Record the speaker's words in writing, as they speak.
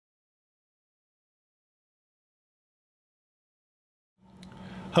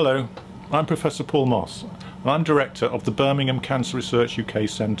Hello, I'm Professor Paul Moss and I'm Director of the Birmingham Cancer Research UK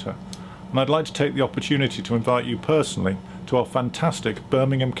Centre, and I'd like to take the opportunity to invite you personally to our fantastic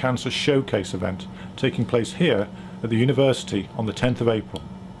Birmingham Cancer Showcase event taking place here at the University on the 10th of April.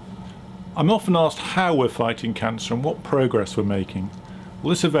 I'm often asked how we're fighting cancer and what progress we're making.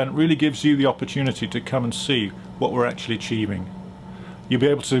 Well, this event really gives you the opportunity to come and see what we're actually achieving. You'll be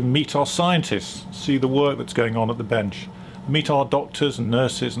able to meet our scientists, see the work that's going on at the bench, meet our doctors and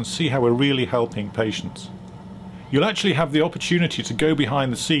nurses and see how we're really helping patients. You'll actually have the opportunity to go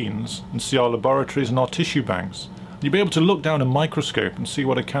behind the scenes and see our laboratories and our tissue banks. You'll be able to look down a microscope and see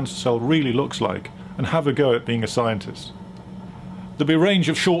what a cancer cell really looks like and have a go at being a scientist. There'll be a range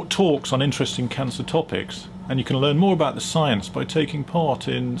of short talks on interesting cancer topics, and you can learn more about the science by taking part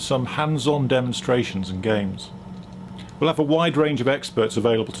in some hands-on demonstrations and games. We'll have a wide range of experts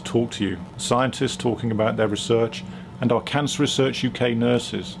available to talk to you, scientists talking about their research, and our Cancer Research UK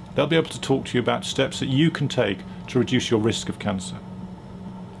nurses. They'll be able to talk to you about steps that you can take to reduce your risk of cancer.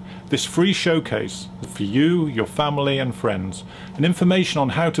 This free showcase for you, your family and friends, and information on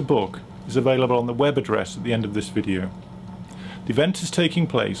how to book is available on the web address at the end of this video. The event is taking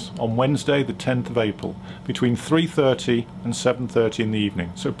place on Wednesday the 10th of April between 3:30 and 7:30 in the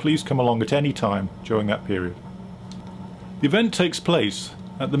evening, so please come along at any time during that period. The event takes place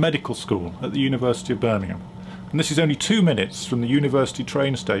at the medical school at the University of Birmingham, and this is only 2 minutes from the University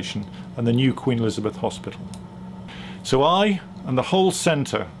train station and the new Queen Elizabeth Hospital. So I and the whole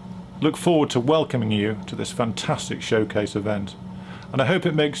centre look forward to welcoming you to this fantastic showcase event, and I hope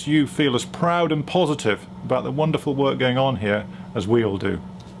it makes you feel as proud and positive about the wonderful work going on here as we all do.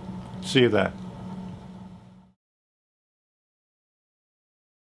 See you there.